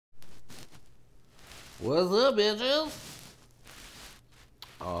What's up, bitches?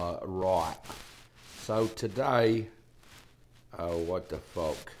 Right. So today, what the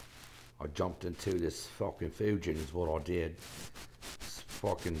fuck? I jumped into this fucking Fujin is what I did. This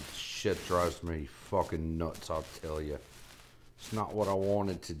fucking shit drives me fucking nuts, I'll tell you. It's not what I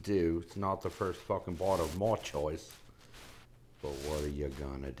wanted to do. It's not the first fucking bite of my choice. But what are you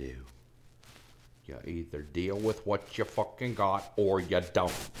gonna do? You either deal with what you fucking got or you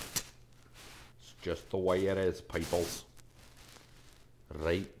don't. It's just the way it is, peoples.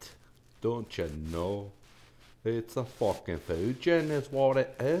 Right? Don't you know? It's a fucking Fujin is what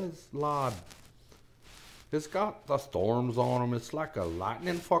it is, lad. It's got the storms on them. It's like a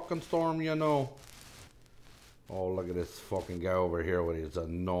lightning fucking storm, you know. Oh, look at this fucking guy over here with his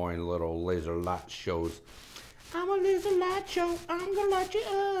annoying little laser light shows. I'm a laser light show. I'm gonna light you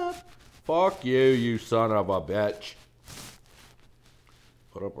up. Fuck you, you son of a bitch.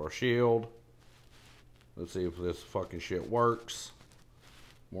 Put up our shield. Let's see if this fucking shit works.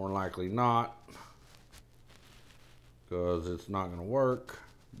 More likely not. Because it's not gonna work.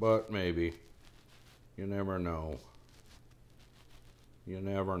 But maybe. You never know. You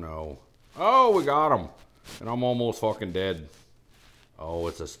never know. Oh, we got him. And I'm almost fucking dead. Oh,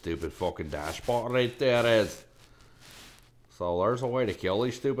 it's a stupid fucking dashboard right there, it is. So there's a way to kill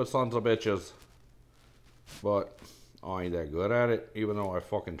these stupid sons of bitches. But I ain't that good at it, even though I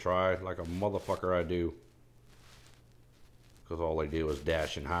fucking try like a motherfucker I do. Because all they do is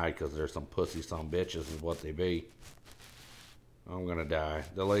dash and hide because there's some pussy some bitches is what they be. I'm gonna die.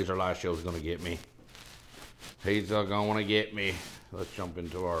 The laser light show's gonna get me. He's gonna get me. Let's jump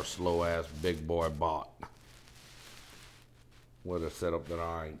into our slow ass big boy bot. With a setup that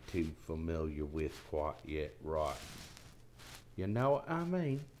I ain't too familiar with quite yet, right? You know what I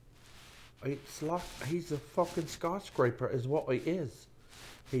mean? It's like he's a fucking skyscraper is what he is.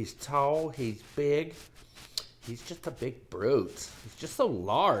 He's tall, he's big. He's just a big brute. He's just so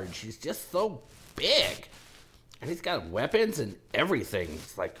large. He's just so big. And he's got weapons and everything.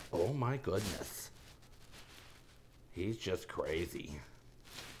 It's like, oh my goodness. He's just crazy.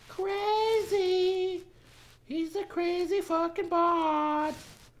 Crazy! He's a crazy fucking bot.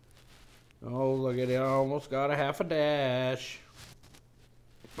 Oh, look at it. I almost got a half a dash.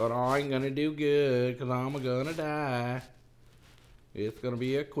 But I ain't gonna do good because I'm gonna die. It's gonna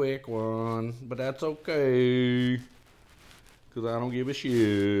be a quick one. But that's okay. Because I don't give a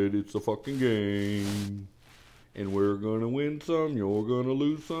shit. It's a fucking game. And we're gonna win some, you're gonna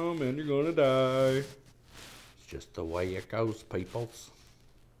lose some, and you're gonna die. It's just the way it goes, peoples.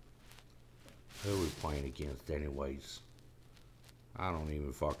 Who are we playing against anyways? I don't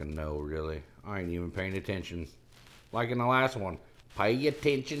even fucking know, really. I ain't even paying attention. Like in the last one, pay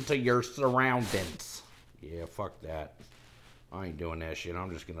attention to your surroundings. Yeah, fuck that. I ain't doing that shit.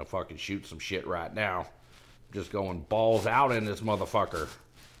 I'm just gonna fucking shoot some shit right now. Just going balls out in this motherfucker.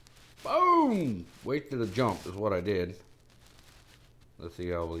 Boom! Wait to the jump is what I did. Let's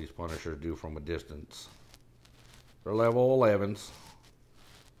see how these Punishers do from a distance. They're level 11s.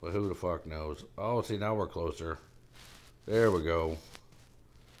 But who the fuck knows? Oh, see, now we're closer. There we go.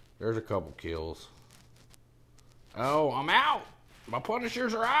 There's a couple kills. Oh, I'm out! My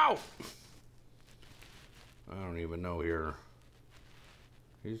Punishers are out! I don't even know here.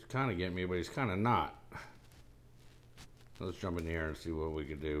 He's kind of getting me, but he's kind of not. Let's jump in the air and see what we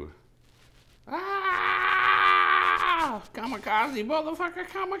can do. Ah! Kamikaze, motherfucker,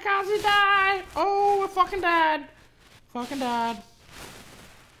 kamikaze, die! Oh, I fucking died. Fucking died.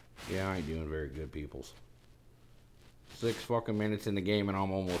 Yeah, I ain't doing very good, peoples. 6 fucking minutes in the game and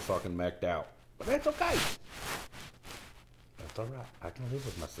I'm almost fucking mech'd out. But that's okay. That's alright. I can live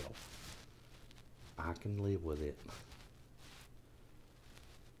with myself. I can live with it.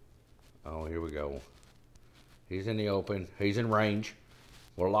 Oh, here we go. He's in the open. He's in range.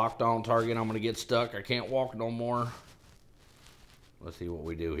 We're locked on target. I'm going to get stuck. I can't walk no more. Let's see what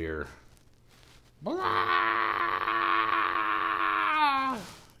we do here. Blah!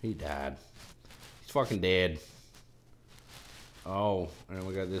 He died. He's fucking dead. Oh, and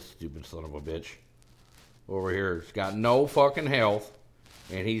we got this stupid son of a bitch over here. He's got no fucking health,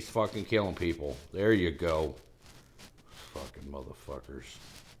 and he's fucking killing people. There you go. Fucking motherfuckers.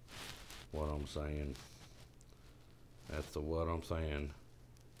 What I'm saying. That's the what I'm saying.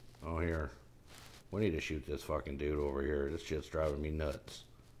 Oh, here. We need to shoot this fucking dude over here. This shit's driving me nuts.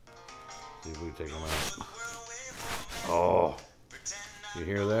 See if we can take him out. Oh. You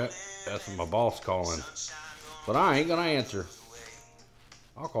hear that? That's my boss calling. But I ain't gonna answer.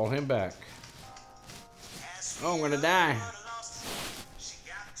 I'll call him back. Oh, I'm gonna die.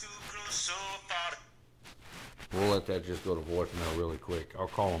 We'll let that just go to voicemail really quick. I'll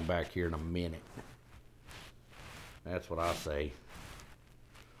call him back here in a minute. That's what I say.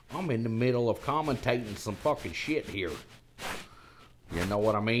 I'm in the middle of commentating some fucking shit here. You know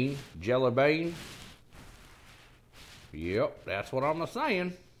what I mean? Jelly bean? Yep, that's what I'm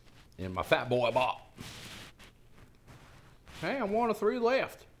saying. And my fat boy bought. Hey, I'm 1 of 3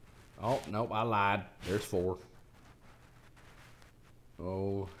 left. Oh, nope, I lied. There's 4.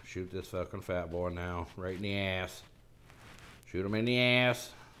 Oh, shoot this fucking fat boy now. Right in the ass. Shoot him in the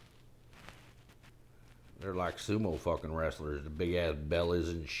ass. They're like sumo fucking wrestlers. The big ass bellies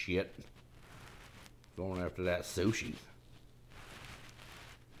and shit. Going after that sushi.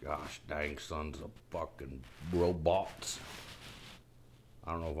 Gosh dang sons of fucking robots.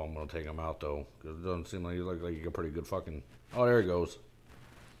 I don't know if I'm going to take him out though. Because it doesn't seem like you look like you got pretty good fucking... Oh, there he goes.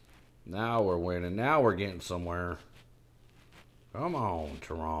 Now we're winning. Now we're getting somewhere. Come on,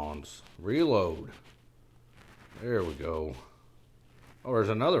 Terrans. Reload. There we go. Oh, there's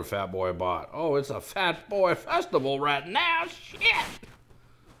another fat boy bot. Oh, it's a fat boy festival right now. Shit.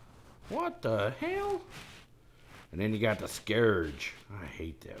 What the hell? And then you got the Scourge. I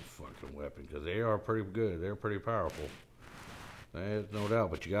hate that fucking weapon because they are pretty good. They're pretty powerful. There's no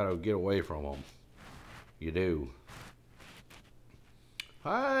doubt, but you got to get away from them. You do.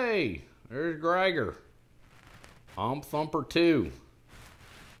 Hey, there's Gregor. I'm Thumper too.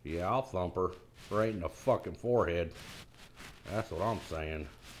 Yeah, I'll thump her right in the fucking forehead. That's what I'm saying.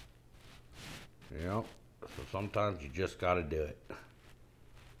 Yep. So sometimes you just gotta do it.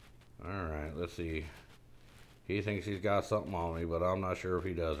 Alright, let's see. He thinks he's got something on me, but I'm not sure if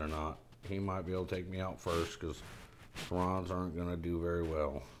he does or not. He might be able to take me out first, because Terrans aren't gonna do very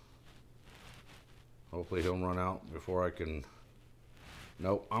well. Hopefully he'll run out before I can...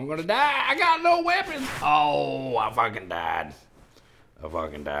 Nope, I'm gonna die! I got no weapons! Oh, I fucking died. I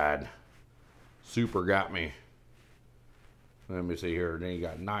fucking died. Super got me. Let me see here. Then you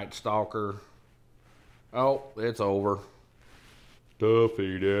got Night Stalker. Oh, it's over.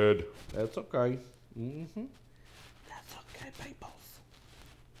 Defeated. That's okay. That's okay, peoples.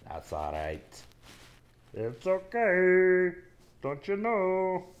 That's alright. It's okay. Don't you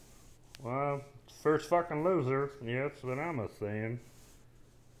know? Well, first fucking loser. Yes, what I'm a saying.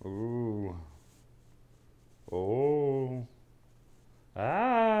 Ooh. Oh.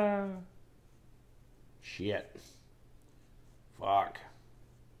 Ah. Shit. Fuck.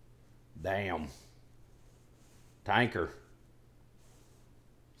 Damn. Tanker.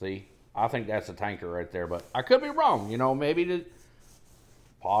 See? I think that's a tanker right there, but I could be wrong. You know, maybe the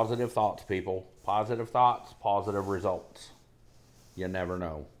positive thoughts, people. Positive thoughts, positive results. You never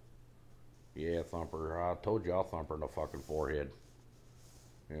know. Yeah, Thumper. I told you I'll thump her in the fucking forehead.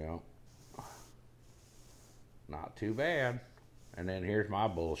 Yeah. Not too bad. And then here's my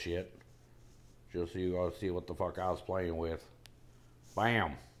bullshit. Just so you guys see what the fuck I was playing with.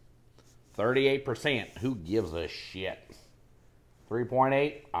 Bam. 38%. Who gives a shit?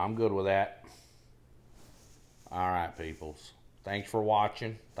 3.8. I'm good with that. Alright, peoples. Thanks for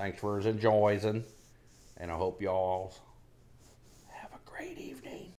watching. Thanks for enjoying. And I hope y'all have a great evening.